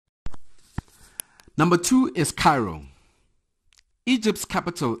Number 2 is Cairo. Egypt's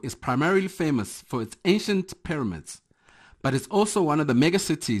capital is primarily famous for its ancient pyramids, but it's also one of the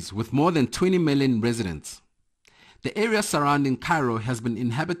megacities with more than 20 million residents. The area surrounding Cairo has been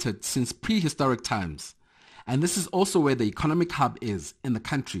inhabited since prehistoric times, and this is also where the economic hub is in the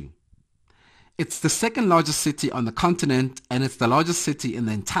country. It's the second largest city on the continent, and it's the largest city in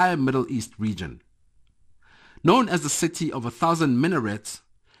the entire Middle East region. Known as the City of 1,000 Minarets,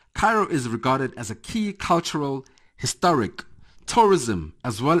 Cairo is regarded as a key cultural, historic, tourism,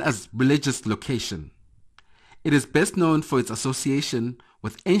 as well as religious location. It is best known for its association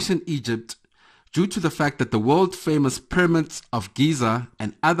with ancient Egypt due to the fact that the world-famous pyramids of Giza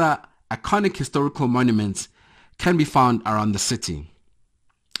and other iconic historical monuments can be found around the city.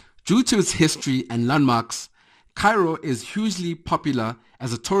 Due to its history and landmarks, Cairo is hugely popular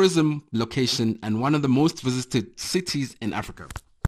as a tourism location and one of the most visited cities in Africa.